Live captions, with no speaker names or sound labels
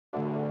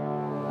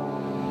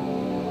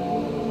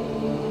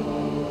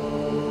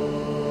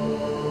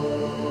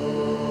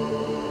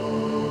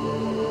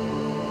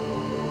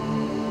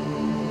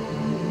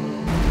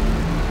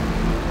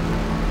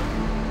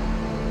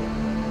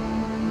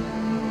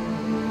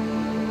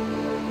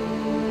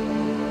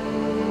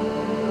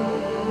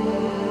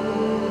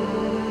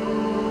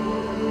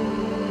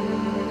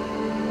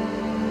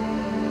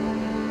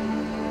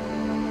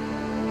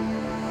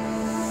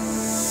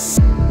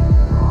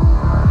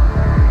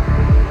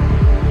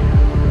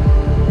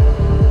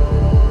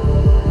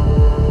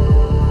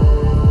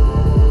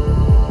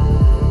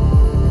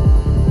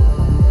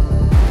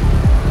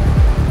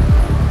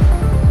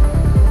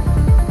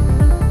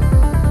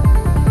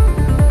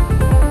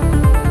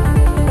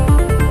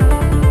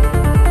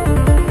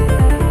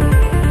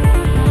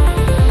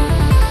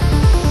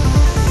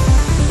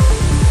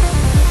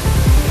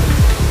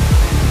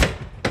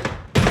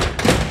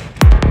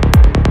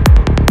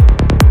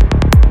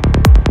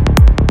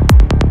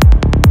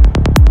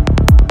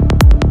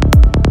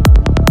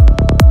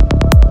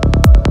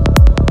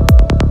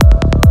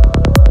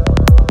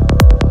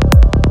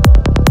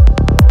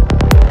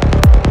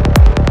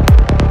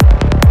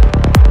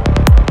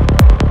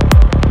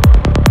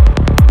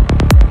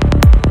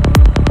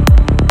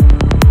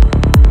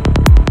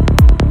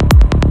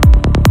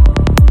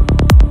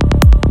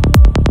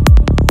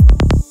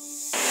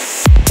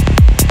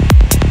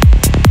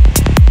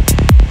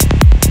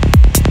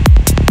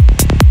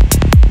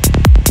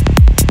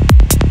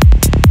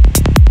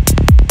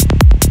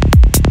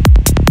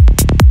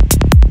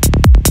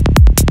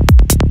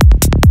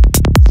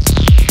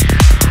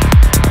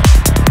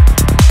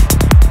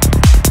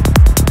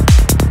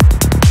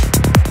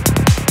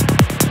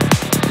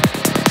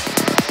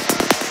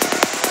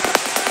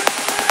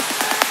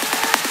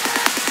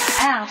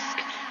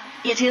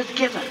it is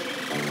given.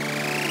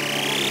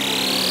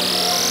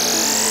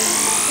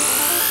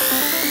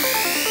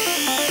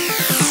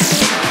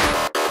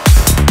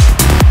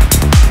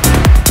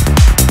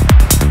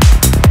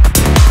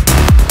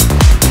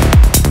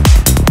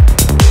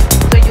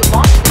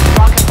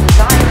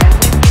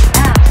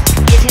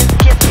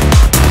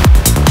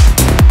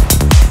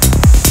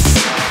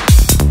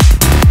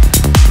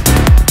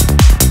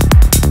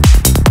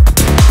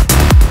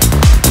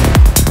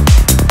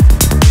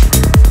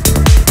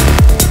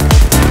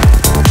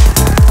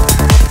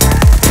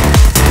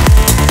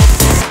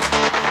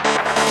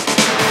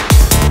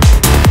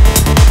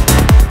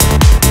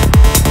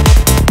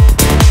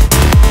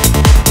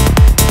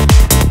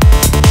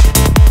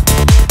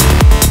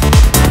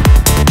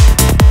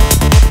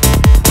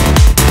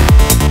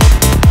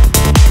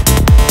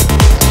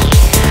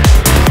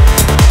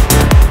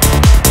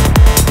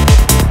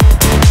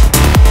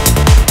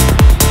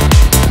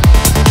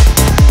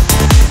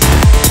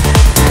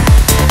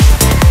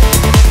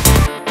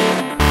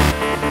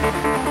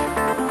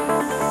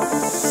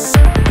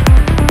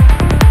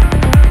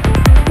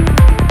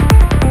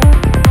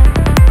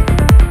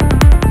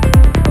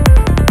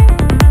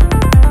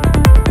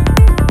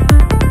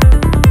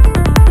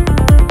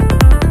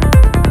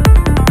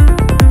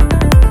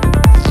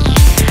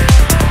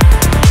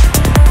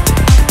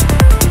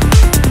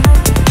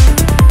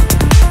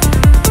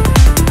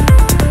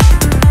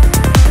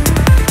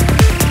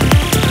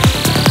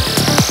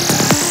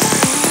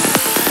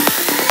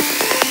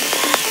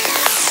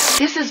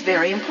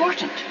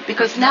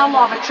 Because now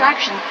law of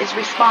attraction is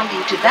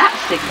responding to that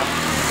signal.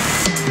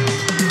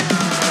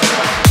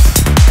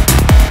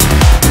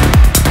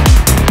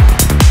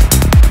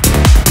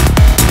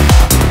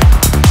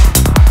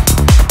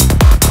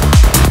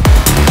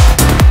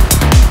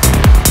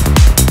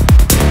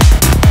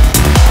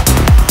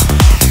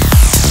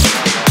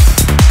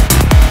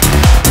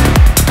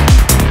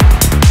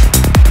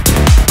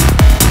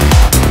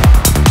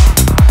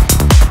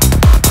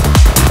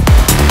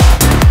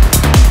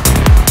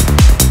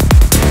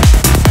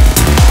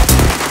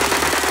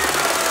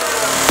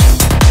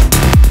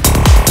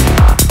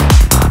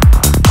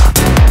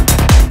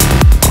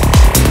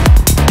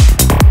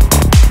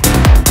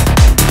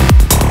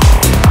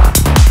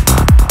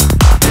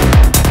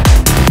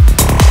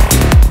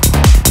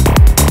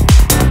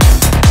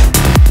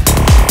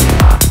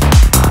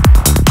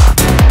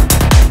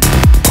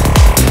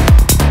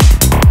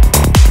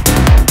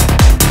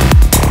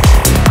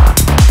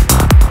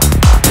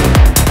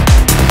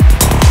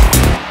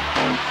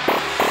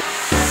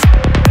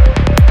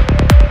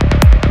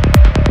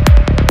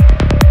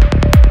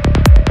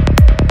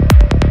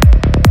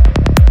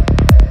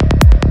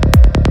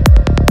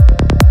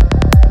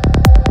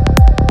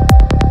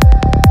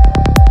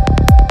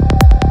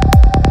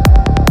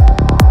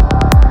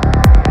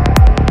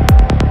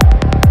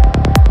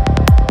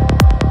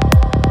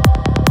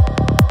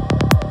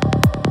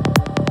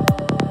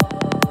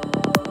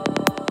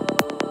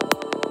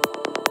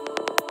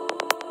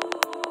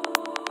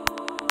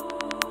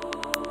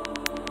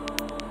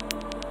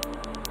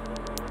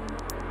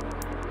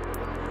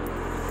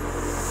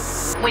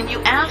 When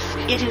you ask,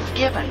 it is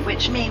given,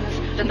 which means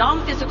the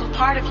non-physical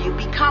part of you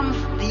becomes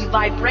the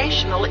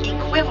vibrational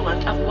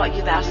equivalent of what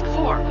you've asked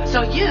for.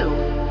 So you,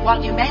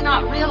 while you may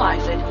not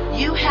realize it,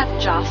 you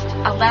have just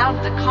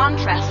allowed the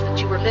contrast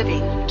that you were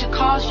living to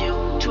cause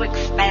you to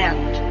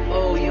expand.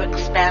 Oh, you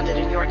expanded,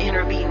 and your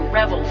inner being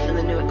revels in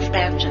the new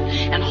expansion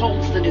and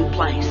holds the new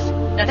place.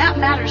 Now that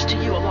matters to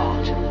you a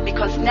lot,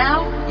 because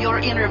now your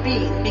inner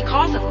being,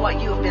 because of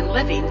what you have been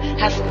living,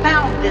 has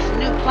found this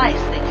new place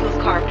that you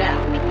have carved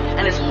out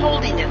and is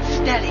holding it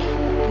steady.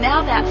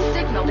 Now that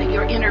signal that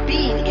your inner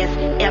being is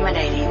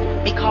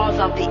emanating because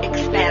of the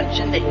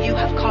expansion that you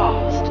have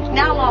caused.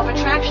 Now law of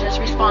attraction is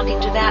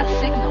responding to that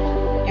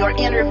signal, your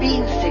inner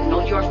being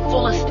signal, your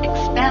fullest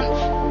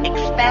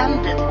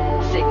expanded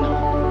signal.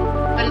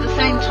 But at the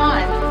same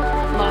time,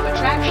 law of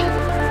attraction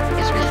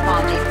is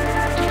responding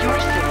to your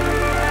signal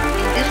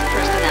in this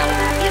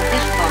personality.